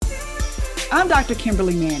I'm Dr.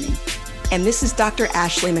 Kimberly Manning. And this is Dr.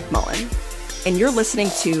 Ashley McMullen. And you're listening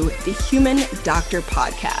to the Human Doctor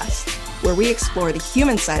Podcast, where we explore the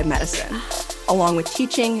human side of medicine, along with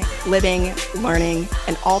teaching, living, learning,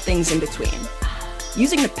 and all things in between.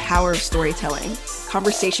 Using the power of storytelling,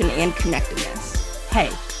 conversation, and connectedness.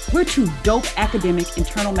 Hey, we're two dope academic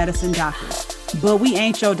internal medicine doctors, but we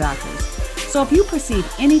ain't your doctors. So if you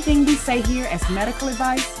perceive anything we say here as medical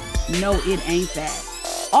advice, no, it ain't that.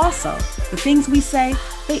 Also, the things we say,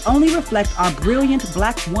 they only reflect our brilliant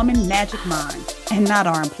Black woman magic mind and not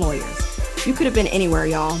our employers. You could have been anywhere,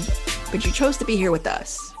 y'all, but you chose to be here with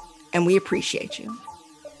us, and we appreciate you.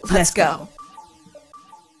 Let's go.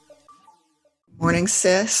 Morning,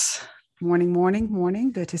 sis.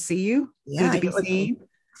 Morning. Good to see you. Yeah, good to be seen.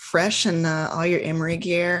 Fresh in all your Emory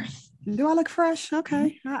gear. Do I look fresh?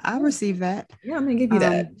 Okay, I'll receive that. Yeah, I'm gonna give you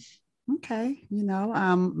that. Okay,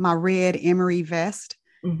 my red Emory vest.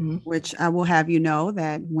 Mm-hmm. Which I will have you know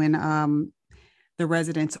that when the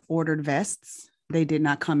residents ordered vests, they did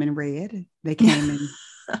not come in red. They came in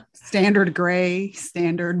standard gray,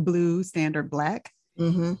 standard blue, standard black.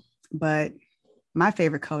 Mm-hmm. But my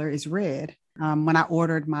favorite color is red. When I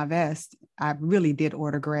ordered my vest, I really did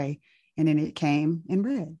order gray, and then it came in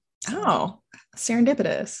red. Oh,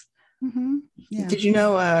 serendipitous. Mm-hmm. Yeah. Did you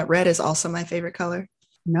know red is also my favorite color?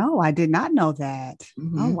 No, I did not know that.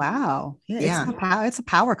 Mm-hmm. Oh, wow. Yeah. It's a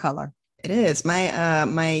power color. It is.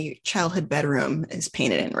 My childhood bedroom is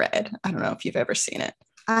painted in red. I don't know if you've ever seen it.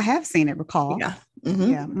 I have seen it, recall. Yeah.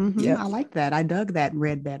 Mm-hmm. Yeah. Mm-hmm. Yep. I like that. I dug that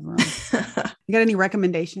red bedroom. You got any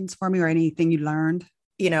recommendations for me or anything you learned?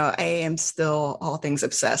 I am still all things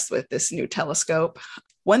obsessed with this new telescope.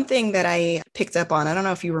 One thing that I picked up on, I don't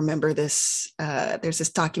know if you remember this, there's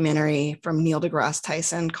this documentary from Neil deGrasse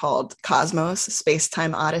Tyson called Cosmos,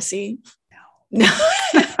 Space-Time Odyssey. No.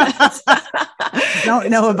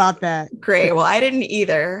 Don't know about that. Great. Well, I didn't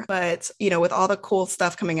either. But, with all the cool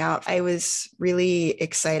stuff coming out, I was really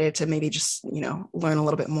excited to maybe just, learn a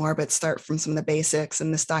little bit more, but start from some of the basics.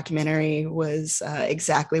 And this documentary was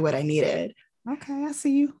exactly what I needed. Okay, I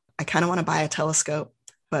see you. I kind of want to buy a telescope,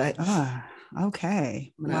 but...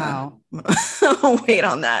 Okay. Wow. Wait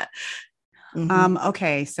on that. Mm-hmm.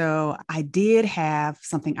 Okay. So I did have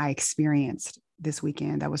something I experienced this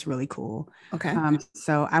weekend that was really cool. Okay.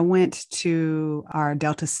 So I went to our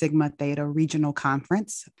Delta Sigma Theta regional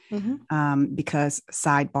conference because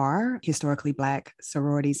sidebar, historically Black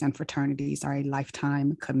sororities and fraternities are a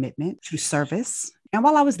lifetime commitment to service. And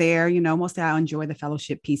while I was there, mostly I enjoy the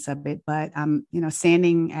fellowship piece of it, but I'm,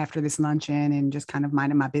 standing after this luncheon and just kind of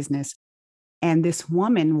minding my business. And this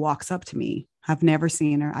woman walks up to me. I've never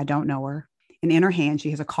seen her. I don't know her. And in her hand,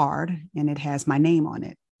 she has a card and it has my name on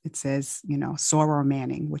it. It says, Soror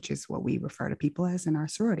Manning, which is what we refer to people as in our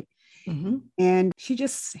sorority. Mm-hmm. And she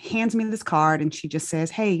just hands me this card and she just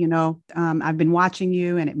says, hey, I've been watching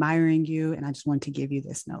you and admiring you. And I just wanted to give you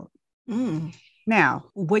this note. Mm. Now,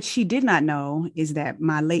 what she did not know is that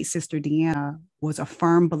my late sister, Deanna, was a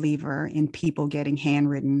firm believer in people getting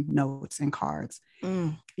handwritten notes and cards.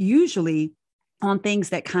 Mm. Usually, on things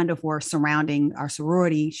that kind of were surrounding our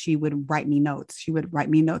sorority, she would write me notes. She would write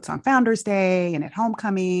me notes on Founders Day and at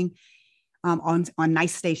homecoming, on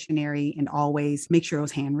nice stationery, and always make sure it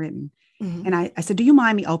was handwritten. Mm-hmm. And I said, do you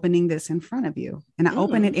mind me opening this in front of you? And I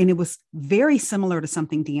opened it, and it was very similar to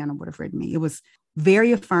something Deanna would have written me. It was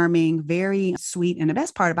very affirming, very sweet. And the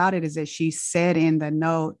best part about it is that she said in the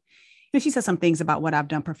note, she said some things about what I've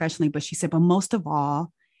done professionally, but she said, but most of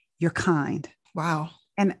all, you're kind. Wow.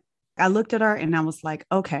 And I looked at her and I was like,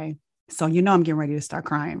 okay, so I'm getting ready to start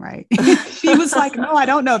crying, right? She was like, no, I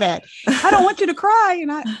don't know that. I don't want you to cry.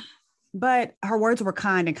 But her words were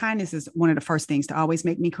kind, and kindness is one of the first things to always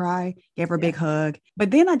make me cry. Gave her a big hug.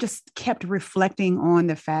 But then I just kept reflecting on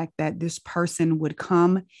the fact that this person would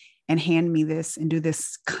come and hand me this and do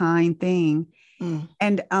this kind thing. Mm.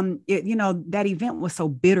 And, that event was so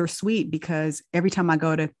bittersweet because every time I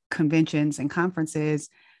go to conventions and conferences,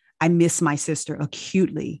 I miss my sister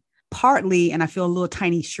acutely. Partly, and I feel a little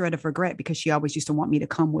tiny shred of regret because she always used to want me to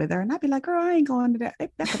come with her. And I'd be like, girl, I ain't going to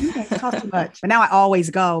that. That costs too much. But now I always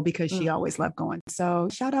go because she always loved going. So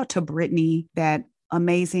shout out to Brittany, that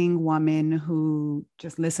amazing woman who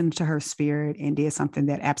just listened to her spirit and did something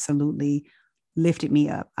that absolutely lifted me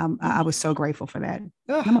up. I was so grateful for that.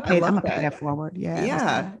 Oh, I'm going to pay that forward. Yeah.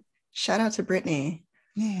 Yeah. Shout out to Brittany.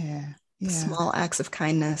 Yeah. Small acts of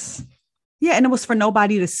kindness. Yeah. And it was for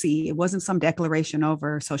nobody to see. It wasn't some declaration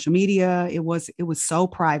over social media. It was so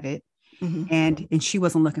private. Mm-hmm. And she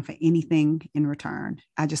wasn't looking for anything in return.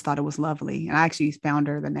 I just thought it was lovely. And I actually found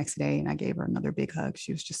her the next day and I gave her another big hug.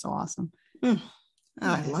 She was just so awesome. Oh,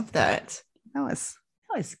 I love that. That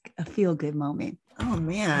was a feel good moment. Oh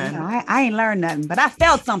man. I ain't learned nothing, but I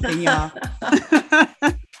felt something, y'all.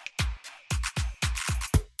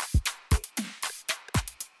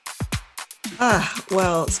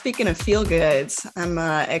 Well, speaking of feel goods, I'm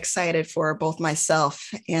excited for both myself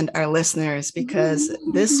and our listeners because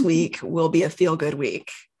this week will be a feel good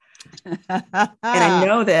week. And I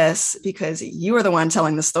know this because you are the one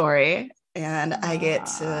telling the story and I get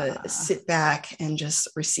to sit back and just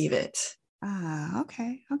receive it.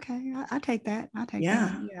 Okay. I take that. That.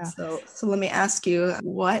 Yeah. So let me ask you,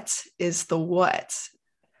 what is the what?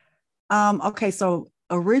 Okay. So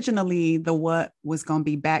originally the what was going to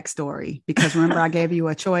be backstory because remember I gave you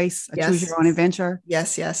a choice, choose your own adventure.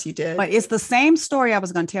 Yes, you did. But it's the same story I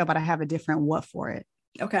was going to tell, but I have a different what for it.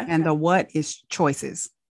 Okay. And the what is choices.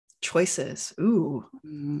 Choices. Ooh,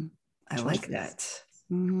 I choices. like that.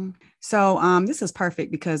 Mm-hmm. So this is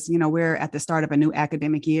perfect because, we're at the start of a new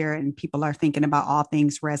academic year and people are thinking about all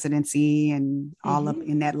things residency and all up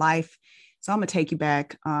in that life. So I'm going to take you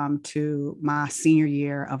back to my senior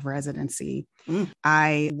year of residency.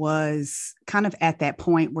 I was kind of at that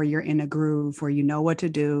point where you're in a groove where you know what to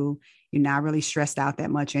do. You're not really stressed out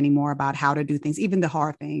that much anymore about how to do things, even the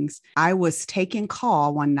hard things. I was taking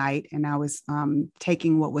call one night and I was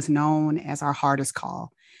taking what was known as our hardest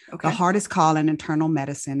call. Okay. The hardest call in internal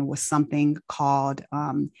medicine was something called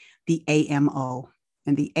the AMO.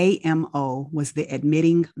 And the AMO was the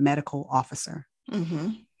admitting medical officer. Mm-hmm.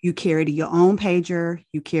 You carried your own pager,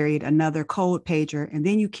 you carried another code pager, and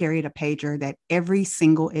then you carried a pager that every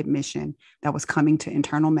single admission that was coming to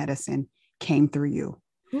internal medicine came through you.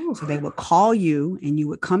 Ooh. So they would call you and you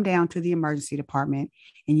would come down to the emergency department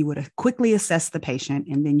and you would quickly assess the patient.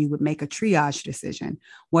 And then you would make a triage decision,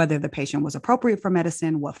 whether the patient was appropriate for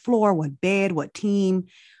medicine, what floor, what bed, what team.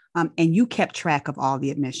 And you kept track of all the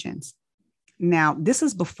admissions. Now, this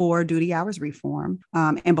is before duty hours reform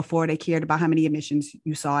and before they cared about how many admissions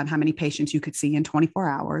you saw and how many patients you could see in 24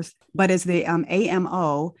 hours. But as the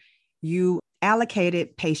AMO, you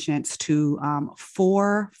allocated patients to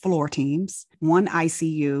 4 floor teams, 1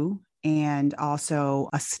 ICU, and also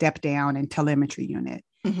a step down and telemetry unit.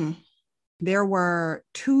 Mm-hmm. There were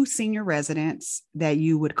 2 senior residents that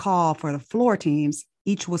you would call for the floor teams.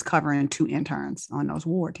 Each was covering 2 interns on those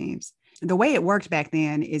ward teams. The way it worked back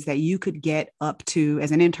then is that you could get up to,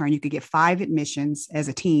 as an intern, you could get 5 admissions as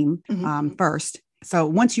a team first. So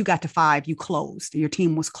once you got to 5, you closed. Your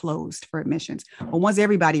team was closed for admissions. But once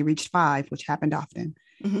everybody reached 5, which happened often,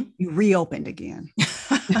 you reopened again.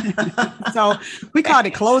 So we called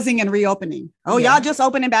it closing and reopening. Oh, yeah. Y'all just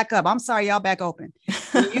opening back up. I'm sorry, y'all back open.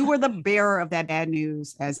 You were the bearer of that bad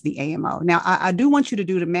news as the AMO. Now, I do want you to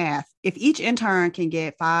do the math. If each intern can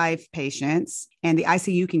get 5 patients and the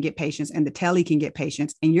ICU can get patients and the tele can get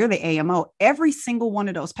patients and you're the AMO, every single one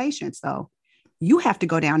of those patients, though, you have to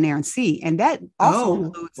go down there and see. And that also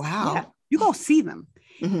includes, you go see them.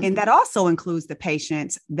 Mm-hmm. And that also includes the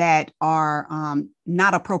patients that are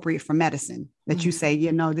not appropriate for medicine that you say,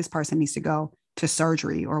 this person needs to go to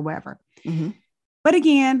surgery or wherever. Mm-hmm. But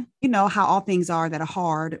again, how all things are that are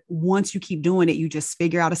hard. Once you keep doing it, you just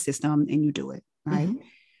figure out a system and you do it. Right. Mm-hmm.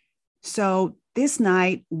 So this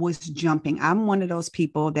night was jumping. I'm one of those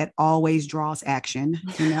people that always draws action.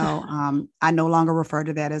 I no longer refer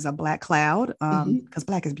to that as a black cloud because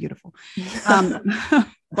black is beautiful.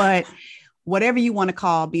 But whatever you want to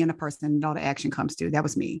call being a person that all the action comes to, that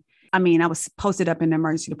was me. I mean, I was posted up in the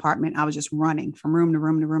emergency department. I was just running from room to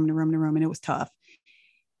room to room to room to room, and it was tough.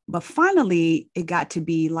 But finally, it got to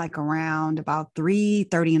be like around about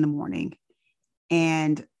 3:30 in the morning,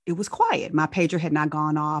 and it was quiet. My pager had not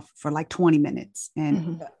gone off for like 20 minutes,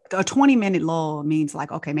 and a 20-minute lull means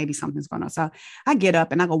like, okay, maybe something's going on. So I get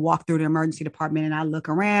up and I go walk through the emergency department, and I look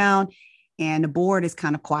around. And the board is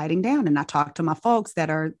kind of quieting down. And I talk to my folks that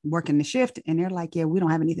are working the shift and they're like, yeah, we don't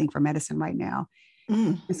have anything for medicine right now.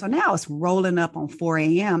 And so now it's rolling up on 4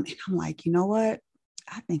 a.m. And I'm like, you know what?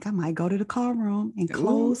 I think I might go to the call room and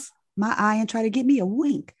close my eye and try to get me a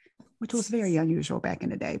wink, which was very unusual back in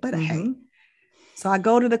the day. But hey, so I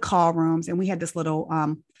go to the call rooms and we had this little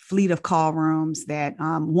fleet of call rooms that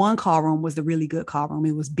one call room was the really good call room.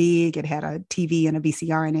 It was big. It had a TV and a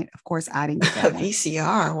VCR in it. Of course, I didn't get that. A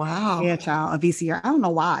VCR. Wow. Yeah, child, a VCR. I don't know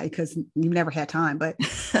why, because you never had time, but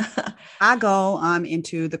I go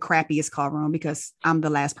into the crappiest call room because I'm the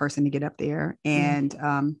last person to get up there. And,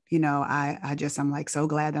 I'm like so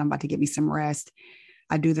glad that I'm about to get me some rest.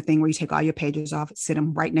 I do the thing where you take all your pages off, sit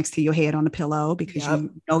them right next to your head on the pillow because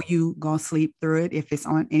you going to sleep through it if it's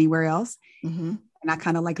on anywhere else. Mm-hmm. And I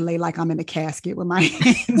kind of like lay like I'm in a casket with my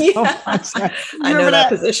hands. I know that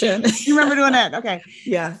position. You remember doing that? Okay.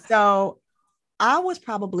 Yeah. So I was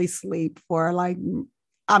probably asleep for like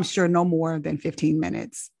I'm sure no more than 15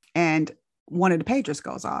 minutes. And one of the pagers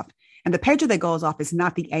goes off. And the pager that goes off is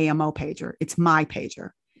not the AMO pager. It's my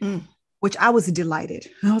pager, which I was delighted.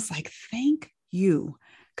 I was like, thank you,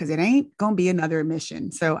 because it ain't going to be another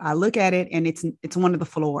admission. So I look at it and it's one of the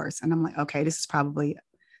floors. And I'm like, okay, this is probably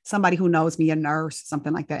somebody who knows me, a nurse,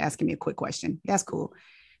 something like that, asking me a quick question. That's cool.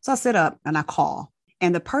 So I sit up and I call.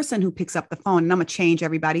 And the person who picks up the phone, and I'm going to change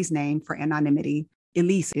everybody's name for anonymity.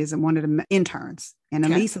 Elise is one of the interns. And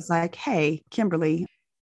Elise is like, hey, Kimberly,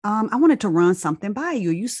 I wanted to run something by you.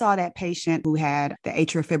 You saw that patient who had the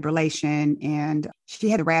atrial fibrillation and she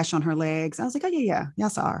had a rash on her legs. I was like, oh, yeah, I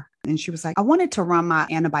saw her. And she was like, I wanted to run my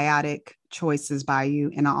antibiotic choices by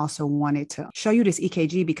you. And I also wanted to show you this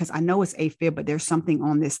EKG because I know it's AFib, but there's something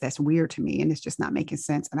on this that's weird to me and it's just not making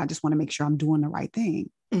sense. And I just want to make sure I'm doing the right thing.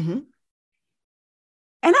 Mm-hmm.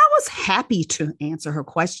 And I was happy to answer her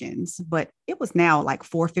questions, but it was now like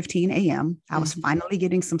 4:15 a.m. I was finally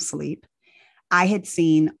getting some sleep. I had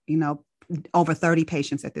seen, over 30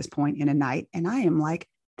 patients at this point in a night. And I am like,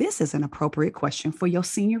 this is an appropriate question for your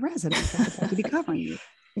senior resident that's supposed to be covering you.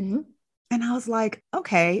 Mm-hmm. And I was like,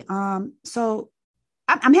 okay, so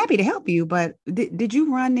I'm happy to help you, but did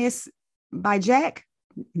you run this by Jack?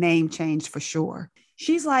 Name changed for sure.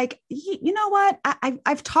 She's like, you know what?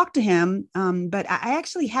 I've talked to him, but I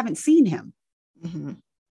actually haven't seen him. Mm-hmm.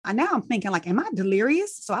 And now I'm thinking like, am I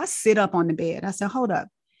delirious? So I sit up on the bed. I said, hold up.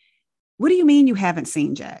 What do you mean you haven't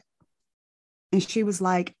seen Jack? And she was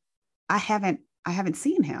like, I haven't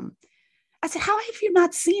seen him. I said, how have you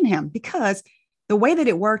not seen him? Because the way that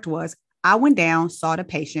it worked was I went down, saw the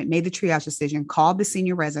patient, made the triage decision, called the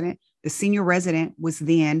senior resident. The senior resident was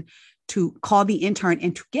then to call the intern,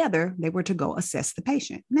 and together they were to go assess the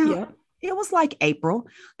patient. Now, It was like April.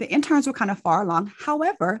 The interns were kind of far along.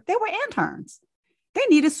 However, they were interns. They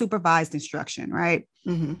needed supervised instruction, right?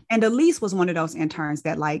 Mm-hmm. And Elise was one of those interns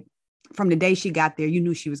that like, from the day she got there, you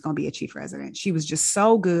knew she was going to be a chief resident. She was just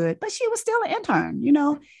so good, but she was still an intern,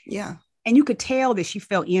 Yeah. And you could tell that she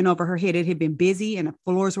felt in over her head. It had been busy and the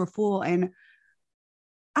floors were full. And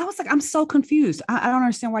I was like, I'm so confused. I don't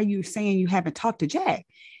understand why you're saying you haven't talked to Jack.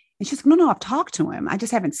 And she's like, no, I've talked to him. I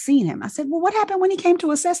just haven't seen him. I said, well, what happened when he came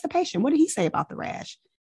to assess the patient? What did he say about the rash?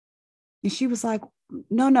 And she was like,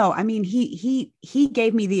 no. I mean, he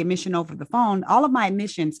gave me the admission over the phone. All of my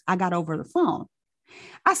admissions, I got over the phone.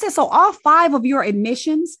 I said, so all 5 of your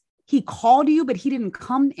admissions, he called you, but he didn't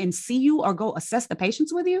come and see you or go assess the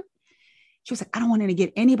patients with you? She was like, I don't want him to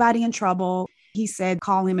get anybody in trouble. He said,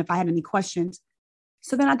 call him if I had any questions.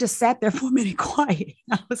 So then I just sat there for a minute quiet.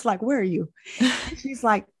 I was like, where are you? She's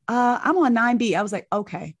like, I'm on 9B. I was like,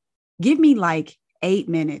 okay, give me like 8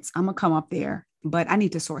 minutes. I'm going to come up there, but I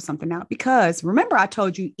need to sort something out because remember I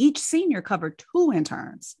told you each senior covered 2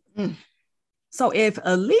 interns. Mm. So if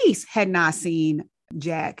Elise had not seen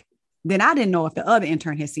Jack, then I didn't know if the other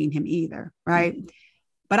intern had seen him either. Right. Mm-hmm.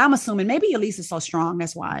 But I'm assuming maybe Elise is so strong.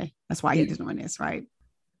 That's why he's doing this. Right.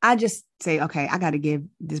 I just say, okay, I got to give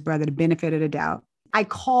this brother the benefit of the doubt. I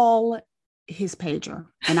call his pager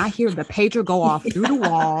and I hear the pager go off through the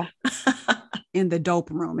wall in the dope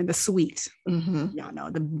room, in the suite. Mm-hmm. Y'all know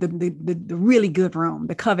the really good room,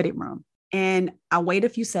 the coveted room. And I wait a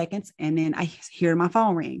few seconds and then I hear my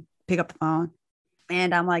phone ring, pick up the phone.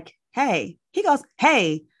 And I'm like, hey, he goes,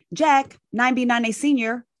 hey, Jack, 9B, 9A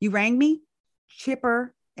senior, you rang me?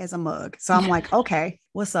 Chipper as a mug. So I'm like, okay,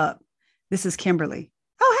 what's up? This is Kimberly.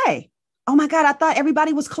 Oh, hey. Oh my God, I thought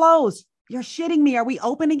everybody was closed. You're shitting me. Are we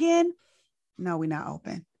open again? No, we're not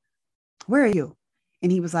open. Where are you?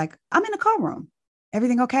 And he was like, I'm in the call room.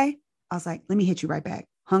 Everything okay? I was like, let me hit you right back.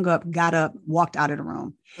 Hung up, got up, walked out of the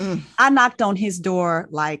room. Mm. I knocked on his door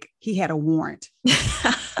like he had a warrant.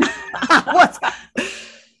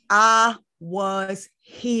 I was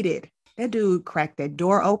heated. That dude cracked that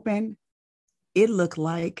door open. It looked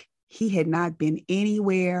like he had not been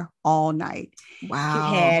anywhere all night. Wow.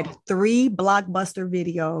 He had 3 Blockbuster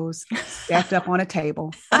videos stacked up on a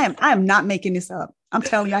table. I am not making this up. I'm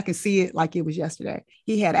telling you, I can see it like it was yesterday.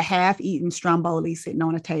 He had a half-eaten stromboli sitting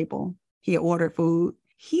on a table. He had ordered food.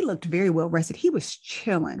 He looked very well rested. He was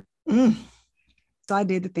chilling. Mm. So I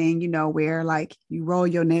did the thing, where like you roll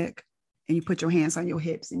your neck and you put your hands on your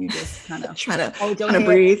hips and you just kind of trying to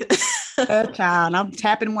breathe. Child, I'm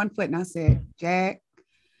tapping one foot and I said, Jack,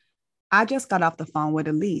 I just got off the phone with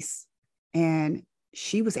Elise and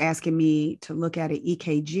she was asking me to look at an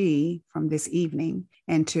EKG from this evening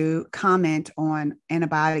and to comment on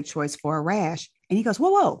antibiotic choice for a rash. And he goes,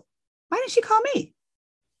 whoa, why didn't she call me?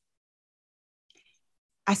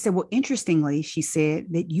 I said, well, interestingly, she said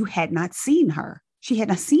that you had not seen her. She had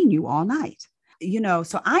not seen you all night.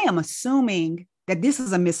 So I am assuming that this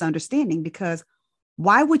is a misunderstanding because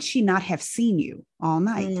why would she not have seen you all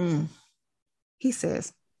night? He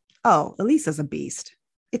says, oh, Elisa's a beast.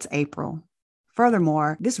 It's April.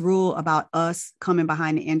 Furthermore, this rule about us coming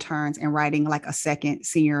behind the interns and writing like a second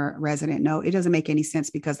senior resident note, it doesn't make any sense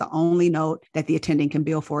because the only note that the attending can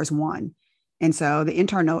bill for is one. And so the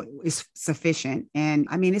intern note is sufficient. And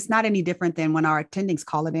I mean, it's not any different than when our attendings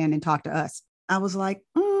call it in and talk to us. I was like,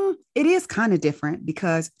 it is kind of different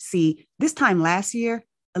because see, this time last year,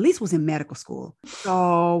 Elise was in medical school.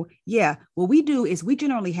 So yeah, what we do is we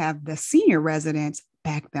generally have the senior residents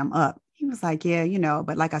back them up. He was like, yeah,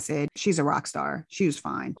 but like I said, she's a rock star. She was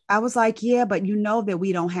fine. I was like, yeah, but you know that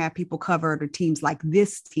we don't have people cover the teams like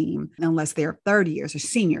this team unless they're third years or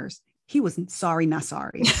seniors. He was sorry, not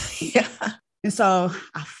sorry. Yeah. And so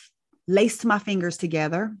I laced my fingers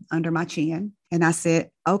together under my chin and I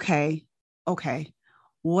said, okay,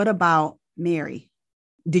 what about Mary?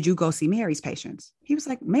 Did you go see Mary's patients? He was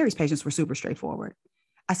like, Mary's patients were super straightforward.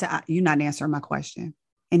 I said, you're not answering my question.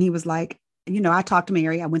 And he was like, I talked to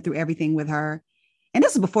Mary. I went through everything with her. And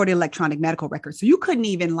this is before the electronic medical record. So you couldn't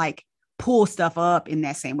even like pull stuff up in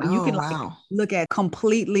that same way. You could look at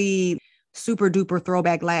completely super duper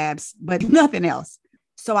throwback labs, but nothing else.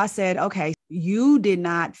 So I said, okay, you did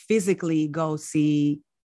not physically go see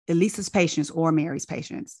Elisa's patients or Mary's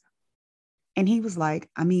patients. And he was like,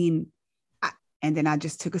 and then I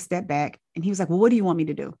just took a step back and he was like, well, what do you want me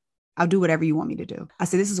to do? I'll do whatever you want me to do. I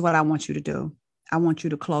said, this is what I want you to do. I want you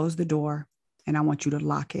to close the door and I want you to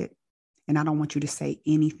lock it. And I don't want you to say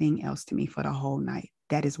anything else to me for the whole night.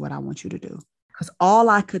 That is what I want you to do. Because all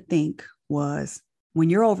I could think was when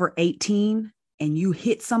you're over 18 and you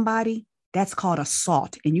hit somebody, that's called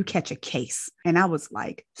assault and you catch a case. And I was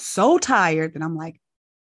like so tired that I'm like,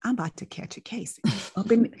 I'm about to catch a case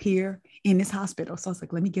up in here in this hospital. So I was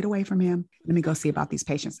like, let me get away from him. Let me go see about these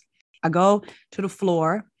patients. I go to the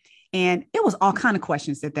floor and it was all kind of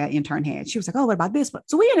questions that intern had. She was like, oh, what about this?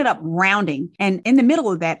 So we ended up rounding. And in the middle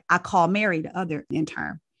of that, I called Mary, the other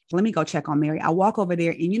intern. Let me go check on Mary. I walk over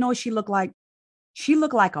there and you know what she looked like? She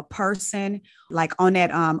looked like a person like on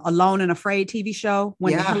that Alone and Afraid TV show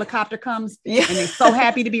when the helicopter comes and they're so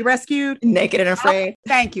happy to be rescued. Naked and Afraid.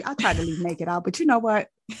 Thank you. I tried to leave naked out, but you know what?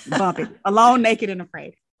 Bump it. Alone, Naked and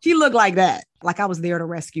Afraid. She looked like that. Like I was there to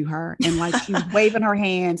rescue her. And like she was waving her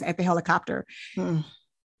hands at the helicopter.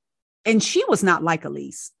 And she was not like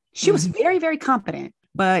Elise. She was very, very competent,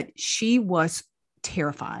 but she was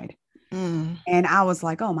terrified. And I was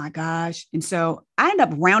like, oh my gosh. And so I ended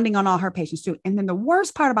up rounding on all her patients too. And then the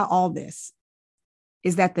worst part about all this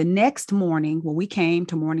is that the next morning when we came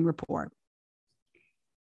to morning report,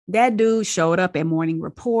 that dude showed up at morning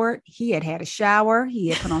report. He had a shower. He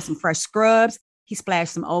had put on some fresh scrubs. He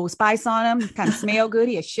splashed some Old Spice on him. Kind of smelled good.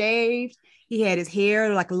 He had shaved. He had his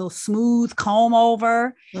hair like a little smooth comb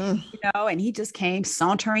over, and he just came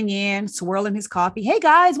sauntering in, swirling his coffee. Hey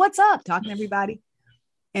guys, what's up? Talking to everybody.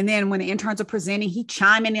 And then when the interns are presenting, he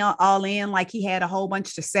chiming all in like he had a whole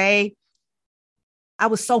bunch to say. I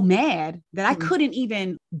was so mad that I couldn't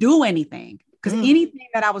even do anything because anything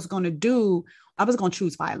that I was going to do, I was going to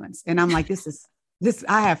choose violence. And I'm like,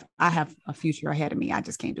 I have a future ahead of me. I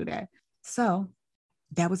just can't do that. So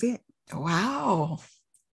that was it. Wow.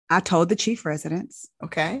 I told the chief residents,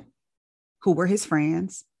 who were his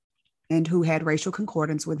friends and who had racial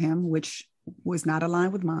concordance with him, which was not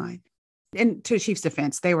aligned with mine. And to the chief's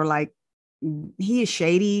defense, they were like, he is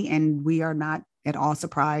shady and we are not at all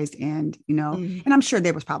surprised. And, and I'm sure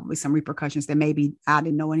there was probably some repercussions that maybe I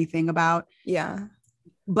didn't know anything about. Yeah.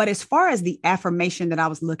 But as far as the affirmation that I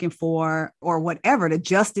was looking for or whatever, the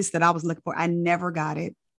justice that I was looking for, I never got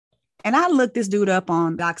it. And I looked this dude up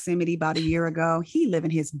on Doximity about a year ago. He living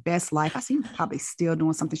his best life. I see he's probably still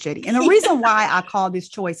doing something shady. And the reason why I call this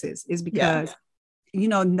choices is because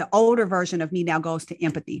the older version of me now goes to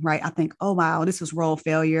empathy, right? I think, oh, wow, this was role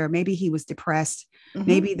failure. Maybe he was depressed.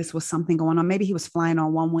 Maybe this was something going on. Maybe he was flying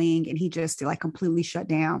on one wing and he just like completely shut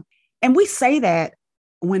down. And we say that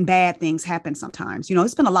when bad things happen sometimes,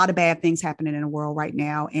 there's been a lot of bad things happening in the world right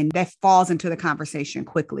now. And that falls into the conversation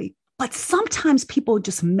quickly. But sometimes people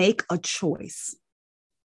just make a choice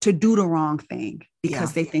to do the wrong thing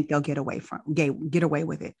because they think they'll get away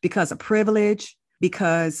with it because of privilege,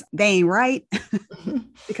 because they ain't right,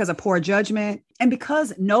 because of poor judgment, and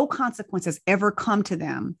because no consequences ever come to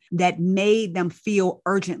them that made them feel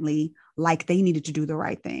urgently like they needed to do the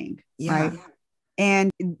right thing. Yeah. Right. And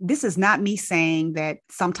this is not me saying that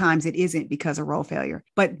sometimes it isn't because of role failure,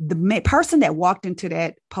 but the person that walked into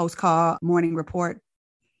that post-call morning report,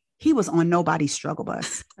 he was on nobody's struggle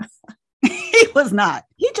bus. He was not.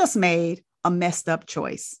 He just made a messed up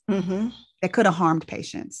choice that could have harmed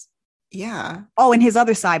patients. Yeah. Oh, and his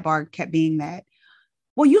other sidebar kept being that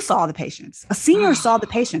Well, you saw the patients. A senior saw the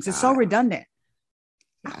patients. It's so redundant.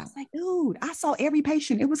 Yeah. I was like, dude, I saw every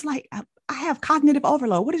patient. It was like, I have cognitive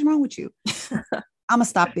overload. What is wrong with you? I'm gonna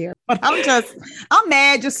stop there. But I'm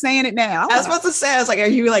mad just saying it now. I was about to say, I was like, are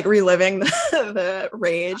you like reliving the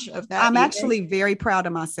rage of that? I'm actually very proud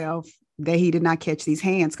of myself that he did not catch these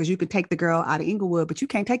hands, because you could take the girl out of Inglewood, but you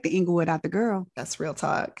can't take the Inglewood out the girl. That's real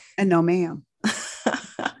talk. And no, ma'am.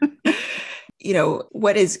 You know,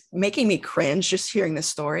 what is making me cringe just hearing this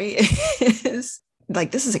story is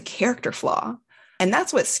like, this is a character flaw. And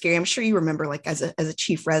that's what's scary. I'm sure you remember, like, as a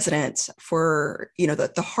chief resident, for, you know,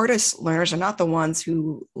 the hardest learners are not the ones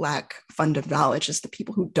who lack fundamental knowledge. It's the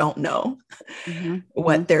people who don't know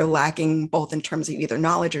what they're lacking, both in terms of either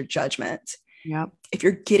knowledge or judgment. Yep. If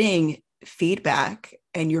you're getting feedback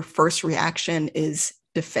and your first reaction is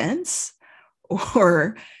defense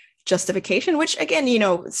or justification, which again, you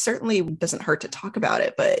know, certainly doesn't hurt to talk about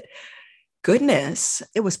it, but goodness,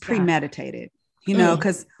 it was premeditated. You know,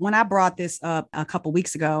 because when I brought this up a couple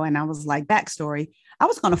weeks ago and I was like, backstory, I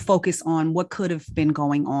was going to focus on what could have been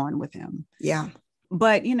going on with him. Yeah.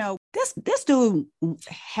 But, you know, this dude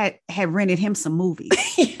had rented him some movies.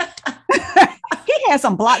 He had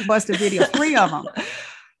some blockbuster videos, 3 of them,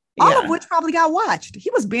 all of which probably got watched. He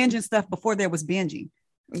was binging stuff before there was binging.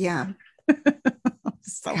 Yeah.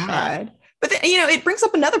 So God. bad. But then, you know, it brings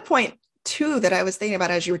up another point too that I was thinking about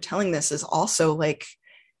as you were telling this, is also like,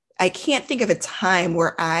 I can't think of a time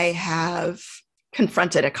where I have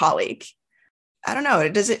confronted a colleague. I don't know.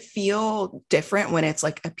 Does it feel different when it's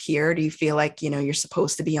like a peer? Do you feel like, you know, you're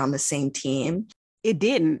supposed to be on the same team? It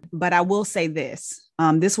didn't, but I will say this.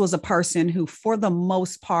 This was a person who, for the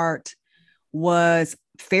most part, was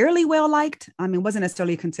fairly well liked. I mean, wasn't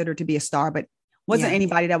necessarily considered to be a star, but wasn't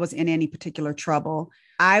anybody that was in any particular trouble.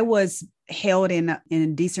 I was held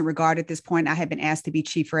in decent regard at this point. I had been asked to be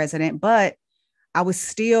chief resident, but I was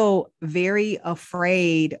still very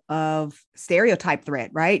afraid of stereotype threat,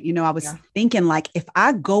 right? You know, I was thinking, like, if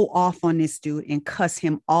I go off on this dude and cuss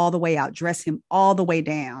him all the way out, dress him all the way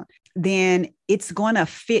down, then it's going to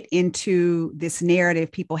fit into this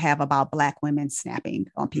narrative people have about Black women snapping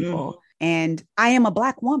on people. And I am a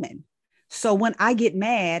Black woman. So when I get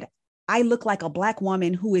mad, I look like a Black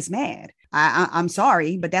woman who is mad. I'm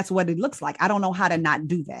sorry, but that's what it looks like. I don't know how to not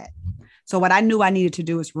do that. So what I knew I needed to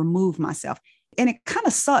do is remove myself. And it kind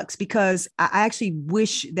of sucks because I actually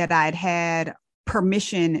wish that I'd had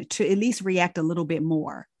permission to at least react a little bit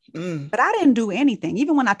more. But I didn't do anything.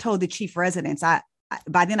 Even when I told the chief residents,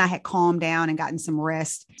 by then I had calmed down and gotten some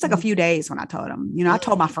rest. It's like a few days when I told them, you know, I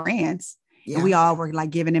told my friends and we all were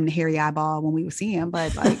like giving him the hairy eyeball when we would see him.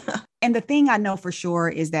 But like, and the thing I know for sure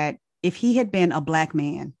is that if he had been a Black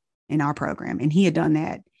man in our program and he had done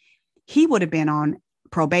that, he would have been on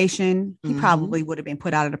probation. He probably would have been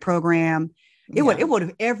put out of the program. It would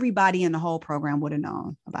have, everybody in the whole program would have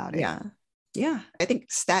known about it. Yeah. I think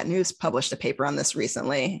Stat News published a paper on this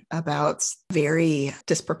recently about very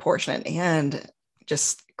disproportionate and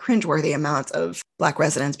just cringeworthy amounts of Black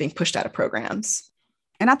residents being pushed out of programs.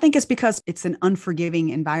 And I think it's because it's an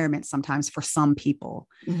unforgiving environment sometimes for some people.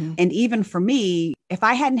 And even for me, if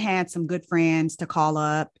I hadn't had some good friends to call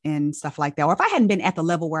up and stuff like that, or if I hadn't been at the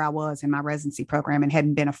level where I was in my residency program and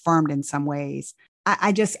hadn't been affirmed in some ways,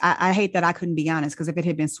 I hate that I couldn't be honest, because if it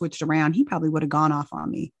had been switched around, he probably would have gone off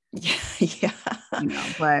on me. You know,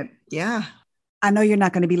 but I know you're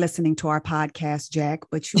not going to be listening to our podcast, Jack,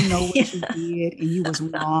 but you know what you did, and you was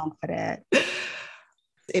wrong for that.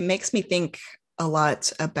 It makes me think a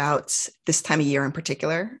lot about this time of year in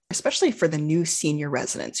particular, especially for the new senior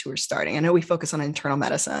residents who are starting. I know we focus on internal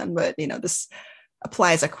medicine, but you know, this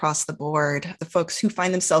applies across the board. The folks who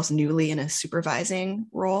find themselves newly in a supervising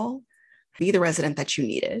role, be the resident that you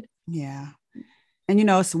needed. Yeah. And you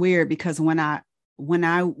know, it's weird because when I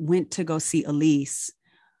went to go see Elise,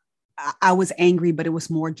 I was angry, but it was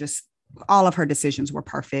more just all of her decisions were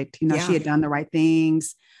perfect. You know, she had done the right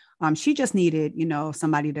things. She just needed, you know,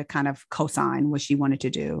 somebody to kind of co-sign what she wanted to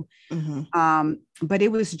do. But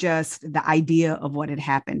it was just the idea of what had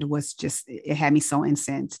happened was just, it had me so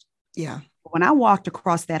incensed. Yeah. When I walked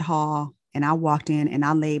across that hall and I walked in and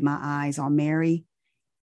I laid my eyes on Mary,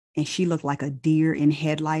 and she looked like a deer in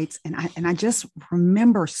headlights. And I just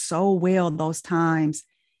remember so well those times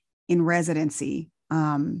in residency.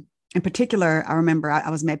 In particular, I remember I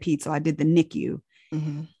was med peds, so I did the NICU.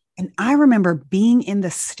 And I remember being in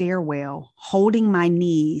the stairwell, holding my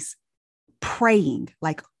knees, praying,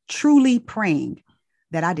 like truly praying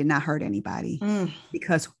that I did not hurt anybody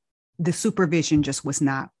because the supervision just was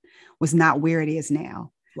not where it is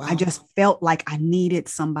now. Wow. I just felt like I needed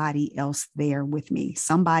somebody else there with me,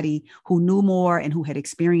 somebody who knew more and who had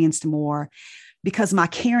experienced more, because my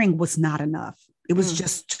caring was not enough. It was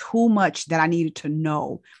just too much that I needed to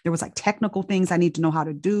know. There was like technical things I need to know how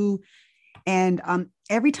to do. And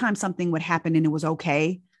every time something would happen and it was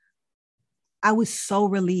okay, I was so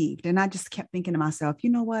relieved. And I just kept thinking to myself, you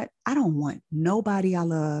know what? I don't want nobody I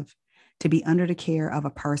love to be under the care of a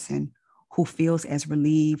person who feels as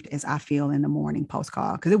relieved as I feel in the morning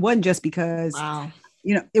post-call. Because it wasn't just because,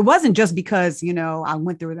 it wasn't just because, I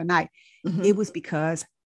went through the night. It was because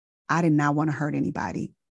I did not want to hurt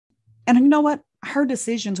anybody. And you know what? Her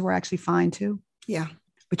decisions were actually fine too. Yeah.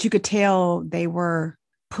 But you could tell they were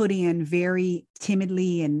put in very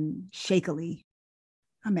timidly and shakily.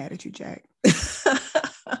 I'm mad at you, Jack.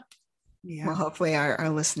 Yeah. Well, hopefully our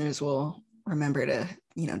listeners will remember to,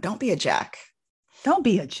 don't be a Jack. Don't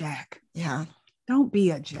be a Jack. Yeah. Don't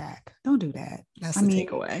be a Jack. Don't do that. That's the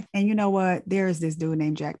takeaway. And you know what? There is this dude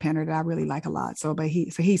named Jack Penner that I really like a lot. So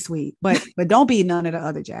he's sweet, but don't be none of the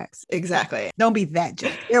other Jacks. Exactly. Don't be that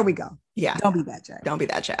Jack. There we go. Yeah. Don't be that Jack. Don't be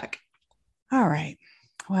that Jack. All right.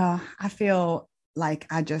 Well, I feel like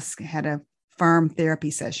I just had a firm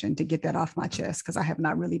therapy session to get that off my chest, because I have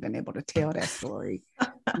not really been able to tell that story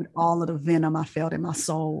with all of the venom I felt in my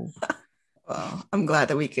soul. Well, I'm glad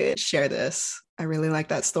that we could share this. I really like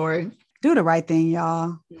that story. Do the right thing,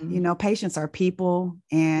 y'all. Patients are people,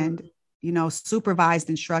 and, supervised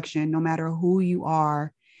instruction, no matter who you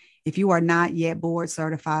are, if you are not yet board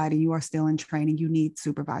certified and you are still in training, you need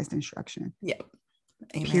supervised instruction. Yep.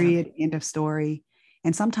 Amen. Period. End of story.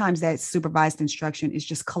 And sometimes that supervised instruction is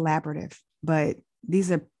just collaborative, but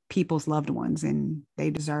these are people's loved ones, and they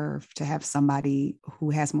deserve to have somebody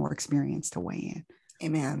who has more experience to weigh in.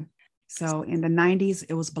 Amen. So in the 90s,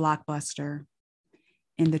 it was Blockbuster.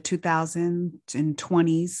 In the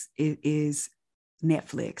 2020s, it is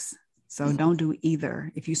Netflix. So don't do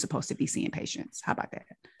either if you're supposed to be seeing patients. How about that?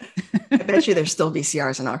 I bet you there's still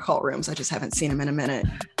VCRs in our call rooms. I just haven't seen them in a minute.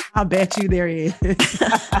 I bet you there is.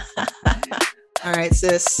 All right,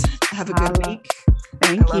 sis. Have a good week.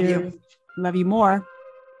 Thank you. Love you. Love you more.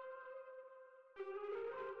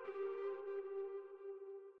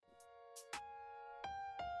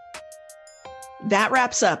 That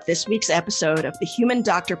wraps up this week's episode of the Human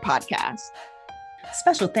Doctor Podcast.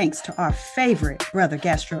 Special thanks to our favorite brother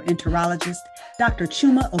gastroenterologist, Dr.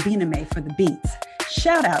 Chuma Obiname, for the beats.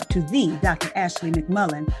 Shout out to the Dr. Ashley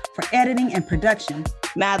McMullen for editing and production.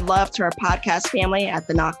 Mad love to our podcast family at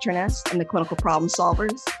The Nocturnist and the Clinical Problem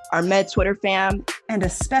Solvers, our Med Twitter fam. And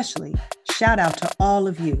especially shout out to all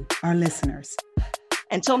of you, our listeners.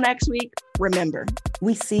 Until next week, remember,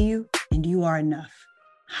 we see you and you are enough.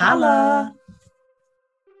 Holla!